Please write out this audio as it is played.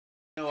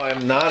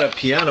I'm not a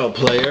piano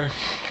player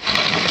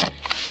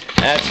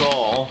at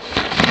all.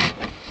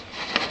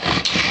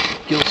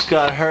 Gil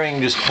Scott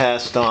Heron just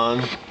passed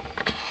on,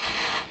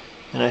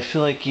 and I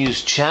feel like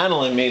he's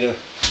channeling me to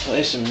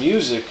play some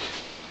music.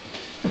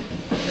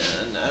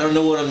 And I don't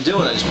know what I'm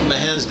doing. I just put my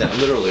hands down,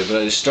 literally,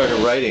 but I just started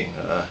writing.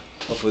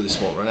 Hopefully this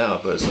won't run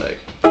out, but it's like...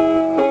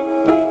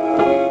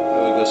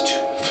 Oh, it goes...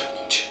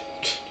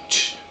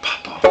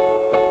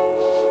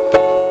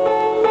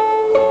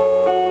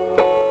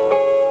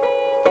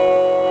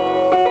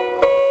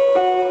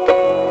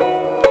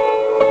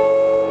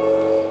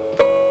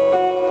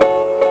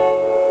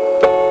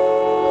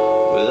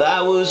 Well,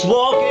 I was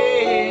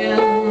walking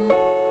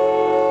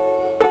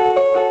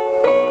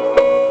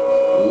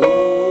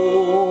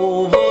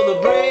over the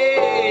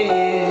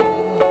bridge.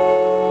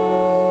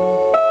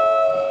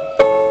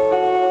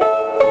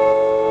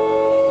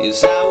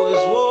 Yes, I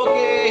was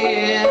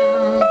walking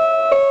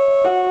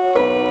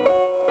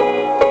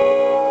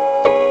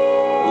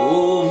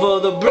over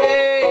the bridge.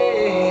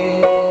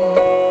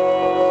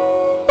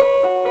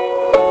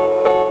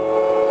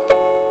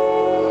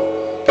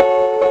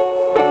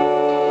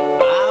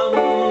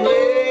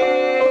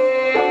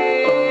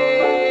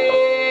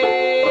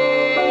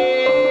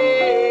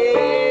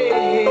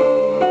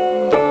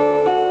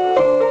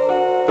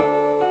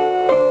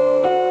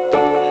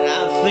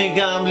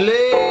 I'm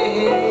late.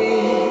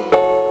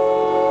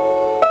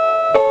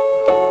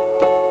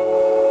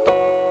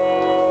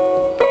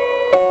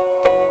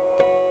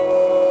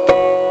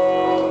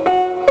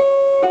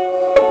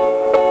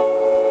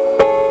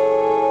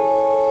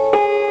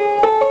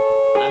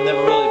 I've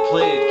never really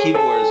played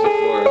keyboards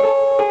before.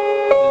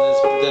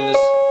 Then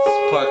this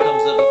part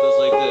comes up, it goes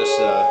like this.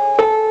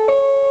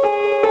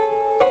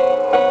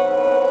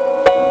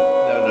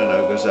 No,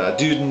 it goes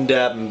doodin'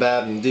 dabbin'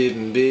 babbin'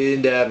 doodin' bee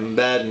dabbin'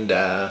 baddin'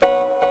 da.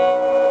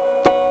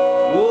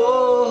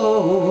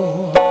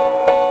 Whoa,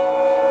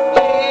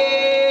 hey,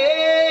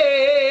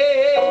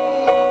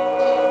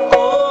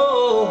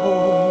 oh,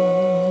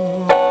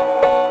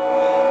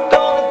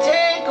 gonna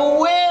take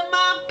away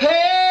my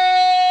pain,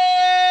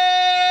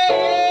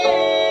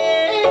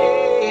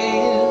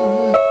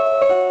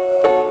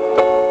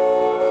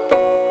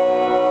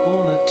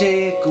 gonna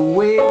take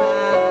away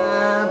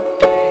my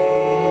pain.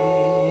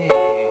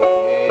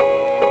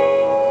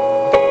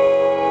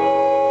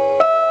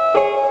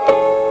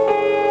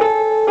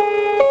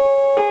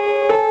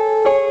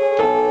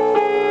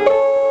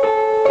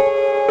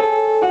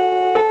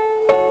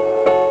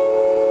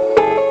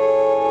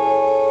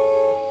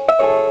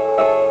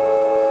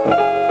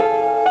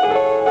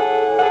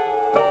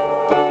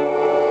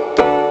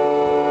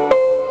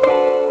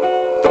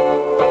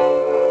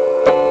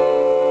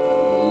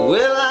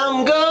 Well,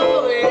 I'm going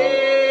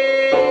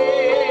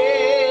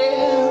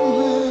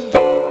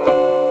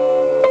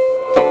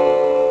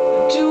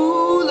to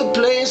the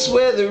place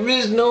where there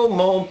is no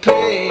more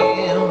pain.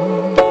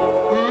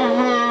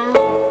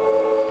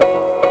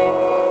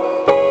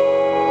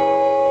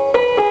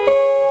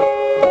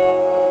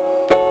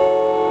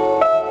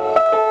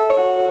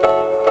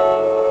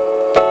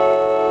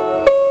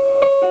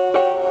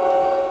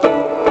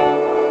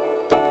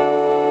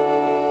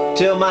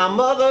 Tell my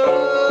mother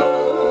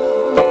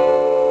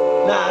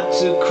not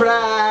to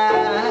cry.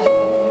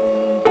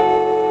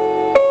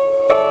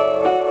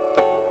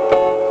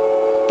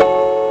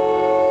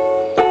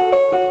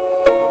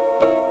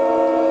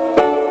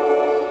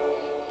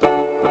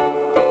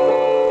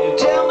 And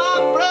tell my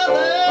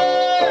brother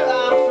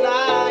I'm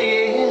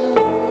flying.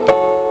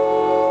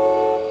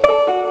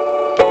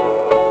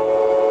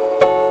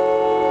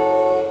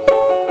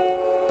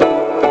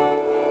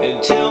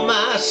 And tell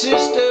my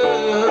sister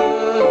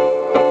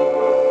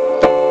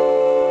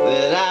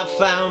that I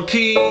found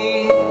peace.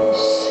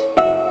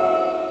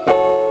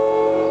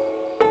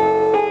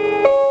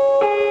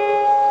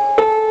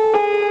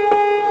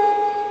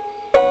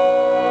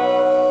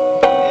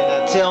 And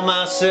I tell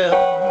myself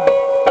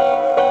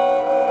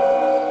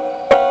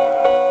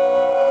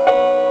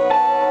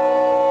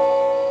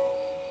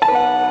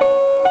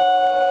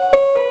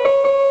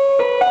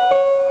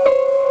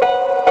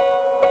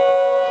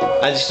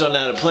I just don't know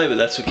how to play, but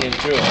that's what came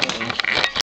through.